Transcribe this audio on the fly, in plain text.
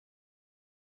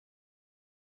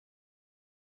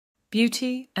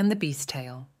Beauty and the Beast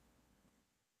Tale.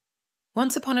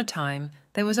 Once upon a time,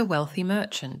 there was a wealthy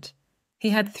merchant. He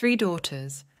had 3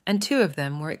 daughters, and 2 of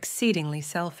them were exceedingly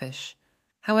selfish.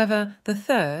 However, the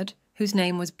third, whose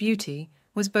name was Beauty,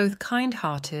 was both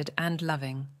kind-hearted and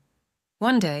loving.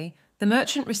 One day, the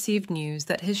merchant received news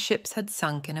that his ships had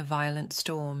sunk in a violent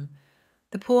storm.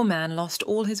 The poor man lost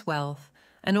all his wealth,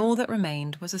 and all that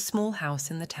remained was a small house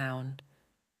in the town.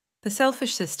 The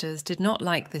selfish sisters did not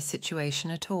like this situation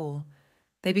at all.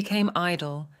 They became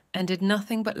idle and did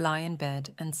nothing but lie in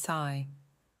bed and sigh.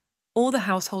 All the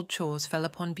household chores fell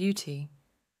upon Beauty.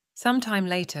 Some time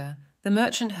later, the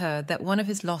merchant heard that one of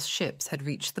his lost ships had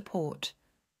reached the port.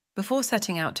 Before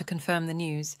setting out to confirm the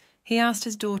news, he asked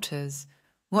his daughters,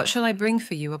 "What shall I bring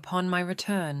for you upon my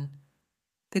return?"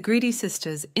 The greedy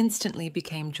sisters instantly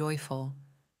became joyful.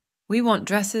 "We want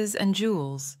dresses and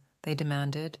jewels," they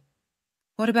demanded.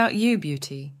 "What about you,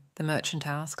 Beauty?" the merchant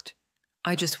asked.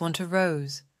 "I just want a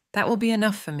rose. That will be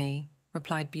enough for me,"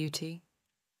 replied Beauty.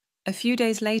 A few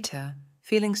days later,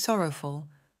 feeling sorrowful,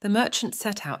 the merchant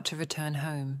set out to return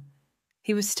home.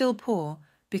 He was still poor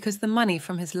because the money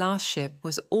from his last ship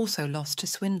was also lost to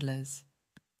swindlers.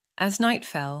 As night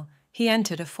fell, he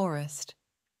entered a forest.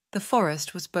 The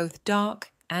forest was both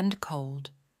dark and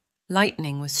cold.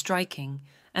 Lightning was striking,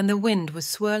 and the wind was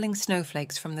swirling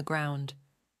snowflakes from the ground.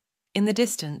 In the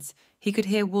distance, he could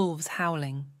hear wolves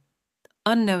howling.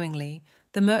 Unknowingly,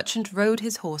 the merchant rode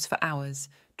his horse for hours,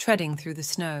 treading through the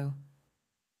snow.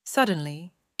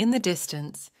 Suddenly, in the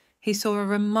distance, he saw a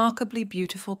remarkably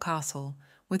beautiful castle,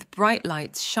 with bright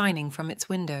lights shining from its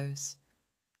windows.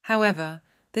 However,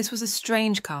 this was a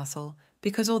strange castle,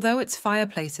 because although its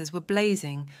fireplaces were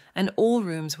blazing and all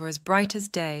rooms were as bright as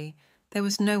day, there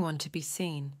was no one to be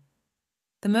seen.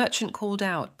 The merchant called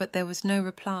out, but there was no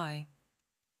reply.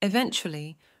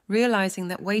 Eventually, realizing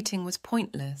that waiting was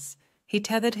pointless, he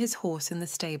tethered his horse in the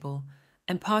stable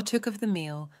and partook of the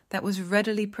meal that was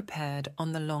readily prepared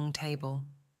on the long table.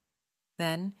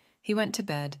 Then he went to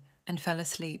bed and fell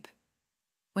asleep.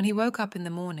 When he woke up in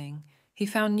the morning, he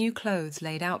found new clothes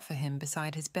laid out for him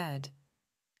beside his bed.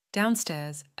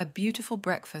 Downstairs, a beautiful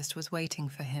breakfast was waiting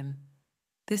for him.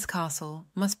 "This castle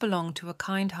must belong to a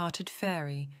kind-hearted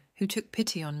fairy who took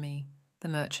pity on me," the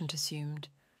merchant assumed.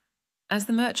 As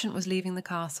the merchant was leaving the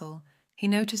castle, he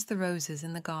noticed the roses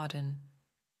in the garden.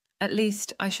 "At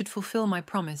least I should fulfill my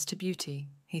promise to Beauty,"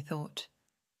 he thought.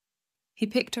 He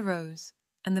picked a rose,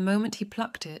 and the moment he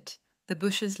plucked it, the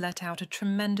bushes let out a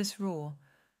tremendous roar.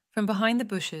 From behind the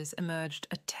bushes emerged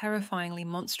a terrifyingly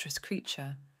monstrous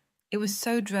creature. It was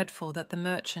so dreadful that the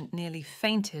merchant nearly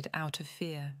fainted out of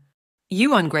fear.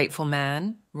 "You ungrateful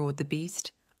man," roared the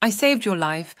beast. "I saved your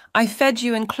life, I fed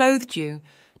you and clothed you.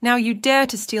 Now you dare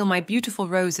to steal my beautiful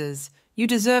roses. You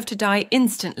deserve to die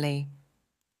instantly."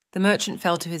 The merchant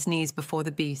fell to his knees before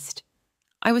the beast.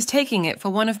 "I was taking it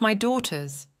for one of my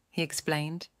daughters," he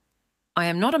explained. "I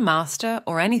am not a master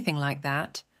or anything like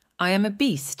that. I am a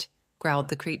beast," growled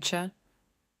the creature.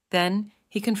 Then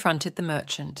he confronted the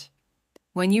merchant.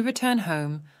 "When you return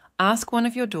home, ask one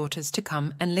of your daughters to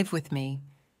come and live with me.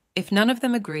 If none of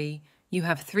them agree, you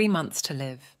have 3 months to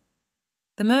live."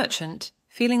 The merchant,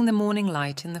 feeling the morning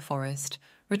light in the forest,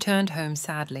 returned home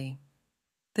sadly.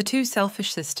 The 2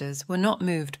 selfish sisters were not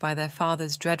moved by their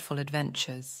father's dreadful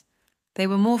adventures. They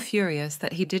were more furious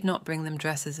that he did not bring them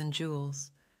dresses and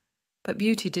jewels. But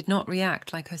Beauty did not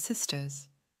react like her sisters.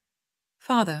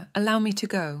 "Father, allow me to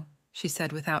go," she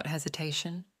said without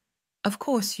hesitation. "Of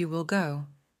course you will go.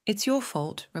 It's your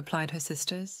fault," replied her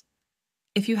sisters.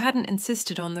 "If you hadn't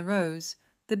insisted on the rose,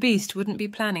 the beast wouldn't be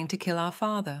planning to kill our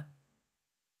father."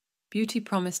 Beauty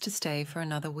promised to stay for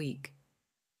another week.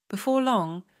 Before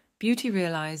long, Beauty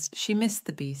realized she missed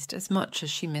the beast as much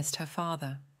as she missed her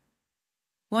father.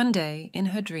 One day, in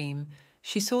her dream,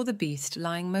 she saw the beast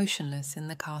lying motionless in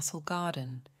the castle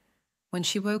garden. When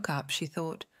she woke up, she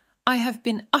thought, "I have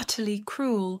been utterly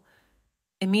cruel."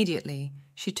 Immediately,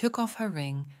 she took off her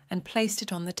ring and placed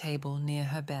it on the table near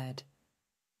her bed.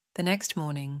 The next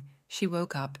morning, she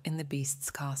woke up in the beast's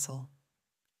castle.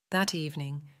 That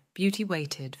evening, Beauty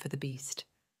waited for the beast.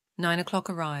 9 o'clock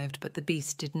arrived, but the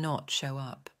beast did not show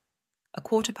up.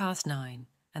 9:15,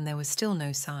 and there was still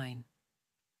no sign.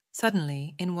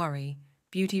 Suddenly, in worry,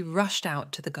 Beauty rushed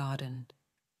out to the garden.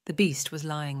 The beast was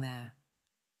lying there.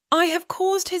 "I have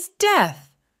caused his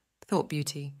death," thought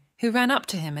Beauty, who ran up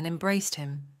to him and embraced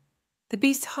him. The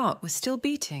beast's heart was still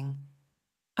beating.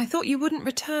 "I thought you wouldn't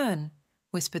return,"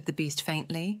 whispered the beast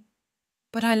faintly.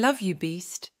 "But I love you,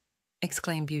 beast,"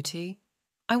 exclaimed Beauty.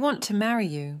 "I want to marry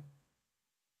you."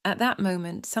 At that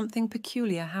moment, something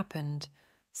peculiar happened.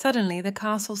 Suddenly, the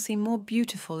castle seemed more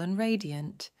beautiful and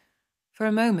radiant. For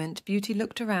a moment, Beauty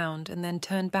looked around and then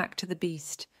turned back to the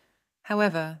beast.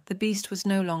 However, the beast was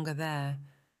no longer there.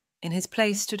 In his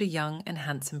place stood a young and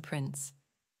handsome prince.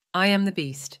 "I am the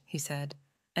beast," he said.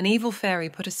 "An evil fairy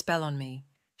put a spell on me.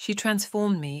 She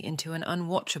transformed me into an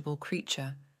unwatchable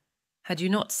creature. Had you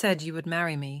not said you would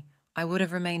marry me, I would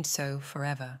have remained so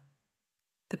forever."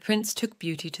 The prince took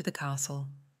Beauty to the castle.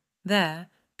 There,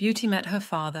 Beauty met her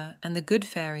father and the good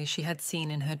fairy she had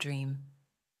seen in her dream.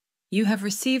 "You have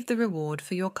received the reward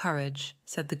for your courage,"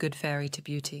 said the good fairy to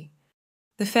Beauty.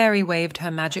 The fairy waved her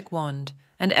magic wand,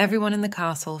 and everyone in the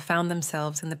castle found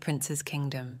themselves in the prince's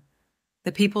kingdom.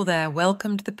 The people there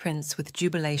welcomed the prince with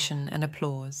jubilation and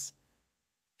applause.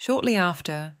 Shortly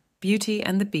after, Beauty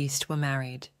and the Beast were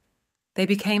married. They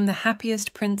became the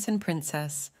happiest prince and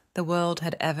princess the world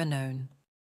had ever known.